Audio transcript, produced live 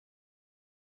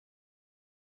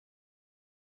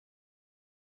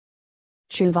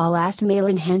Truvalast Male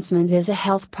Enhancement is a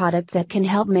health product that can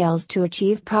help males to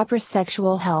achieve proper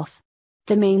sexual health.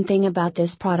 The main thing about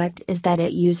this product is that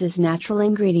it uses natural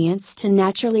ingredients to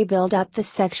naturally build up the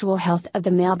sexual health of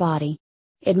the male body.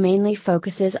 It mainly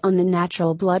focuses on the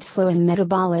natural blood flow and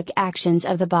metabolic actions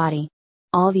of the body.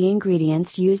 All the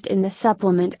ingredients used in the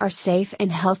supplement are safe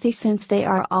and healthy since they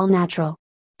are all natural.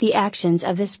 The actions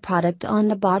of this product on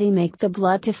the body make the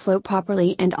blood to flow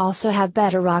properly and also have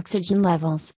better oxygen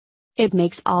levels. It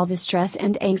makes all the stress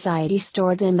and anxiety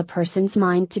stored in the person's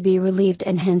mind to be relieved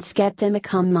and hence get them a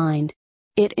calm mind.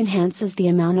 It enhances the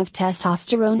amount of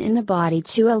testosterone in the body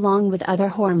too, along with other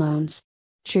hormones.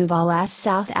 Truvalast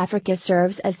South Africa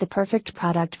serves as the perfect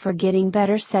product for getting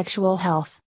better sexual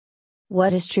health.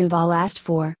 What is Truvalast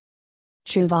for?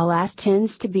 Truvalast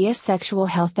tends to be a sexual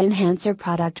health enhancer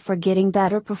product for getting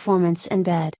better performance in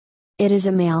bed. It is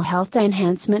a male health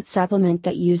enhancement supplement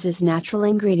that uses natural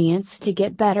ingredients to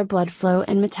get better blood flow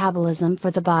and metabolism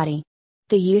for the body.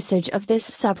 The usage of this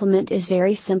supplement is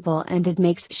very simple and it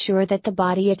makes sure that the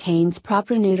body attains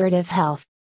proper nutritive health.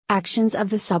 Actions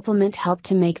of the supplement help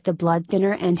to make the blood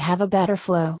thinner and have a better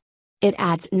flow. It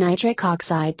adds nitric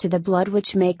oxide to the blood,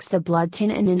 which makes the blood thin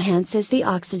and enhances the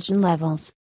oxygen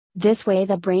levels. This way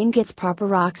the brain gets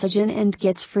proper oxygen and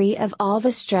gets free of all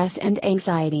the stress and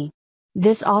anxiety.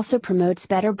 This also promotes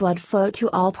better blood flow to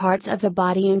all parts of the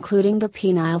body, including the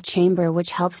penile chamber,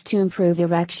 which helps to improve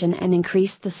erection and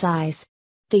increase the size.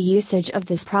 The usage of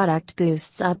this product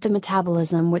boosts up the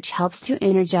metabolism, which helps to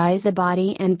energize the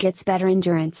body and gets better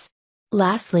endurance.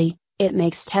 Lastly, it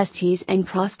makes testes and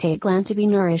prostate gland to be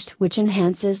nourished, which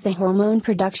enhances the hormone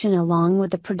production along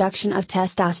with the production of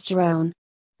testosterone.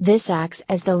 This acts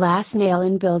as the last nail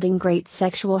in building great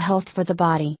sexual health for the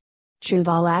body.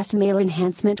 Truvalast Male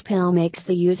Enhancement Pill makes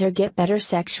the user get better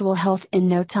sexual health in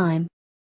no time.